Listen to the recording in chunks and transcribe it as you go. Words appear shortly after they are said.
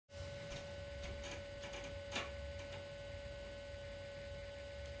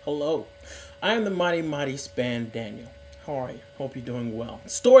Hello, I am the Mighty Mighty Span Daniel. How are you? Hope you're doing well.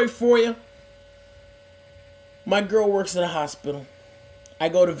 Story for you. My girl works at a hospital. I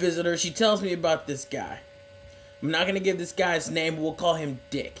go to visit her. She tells me about this guy. I'm not going to give this guy's name, but we'll call him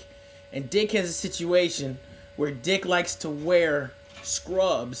Dick. And Dick has a situation where Dick likes to wear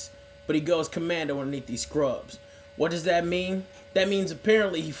scrubs, but he goes commando underneath these scrubs. What does that mean? That means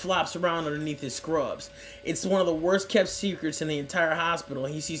apparently he flops around underneath his scrubs. It's one of the worst kept secrets in the entire hospital.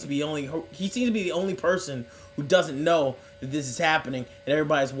 He seems to be the only person who doesn't know that this is happening, and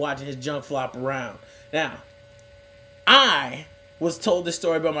everybody's watching his junk flop around. Now, I was told this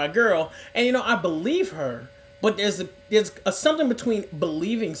story by my girl, and I believe her. But there's something between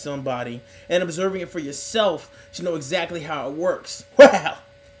believing somebody and observing it for yourself to know exactly how it works. Well,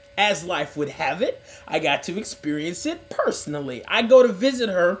 as life would have it, I got to experience it personally. I go to visit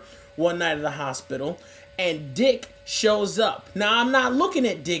her one night at the hospital, and Dick shows up. Now, I'm not looking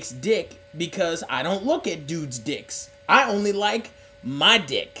at Dick's dick because I don't look at dudes' dicks. I only like my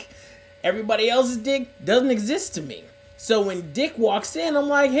dick. Everybody else's dick doesn't exist to me. So when Dick walks in, I'm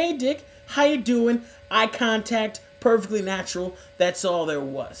like, "Hey, Dick, how you doing?" Eye contact, perfectly natural. That's all there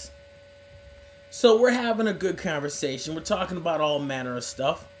was. So we're having a good conversation. We're talking about all manner of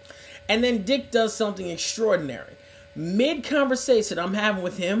stuff. And then Dick does something extraordinary. Mid-conversation I'm having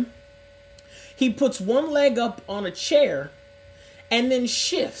with him, he puts one leg up on a chair and then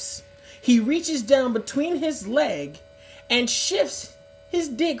shifts. He reaches down between his leg and shifts his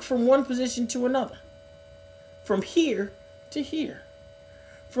dick from one position to another. From here to here.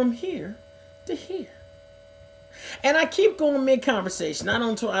 From here to here. And I keep going mid-conversation. I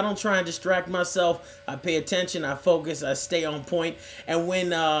don't try and distract myself. I pay attention. I focus. I stay on point. And when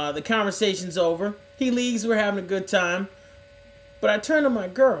the conversation's over, he leaves. We're having a good time. But I turn to my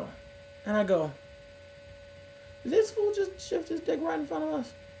girl, and I go, "Did this fool just shift his dick right in front of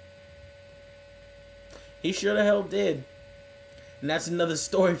us?" He sure the hell did. And that's another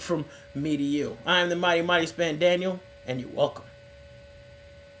story from me to you. I am the Mighty Mighty Span Daniel, and you're welcome.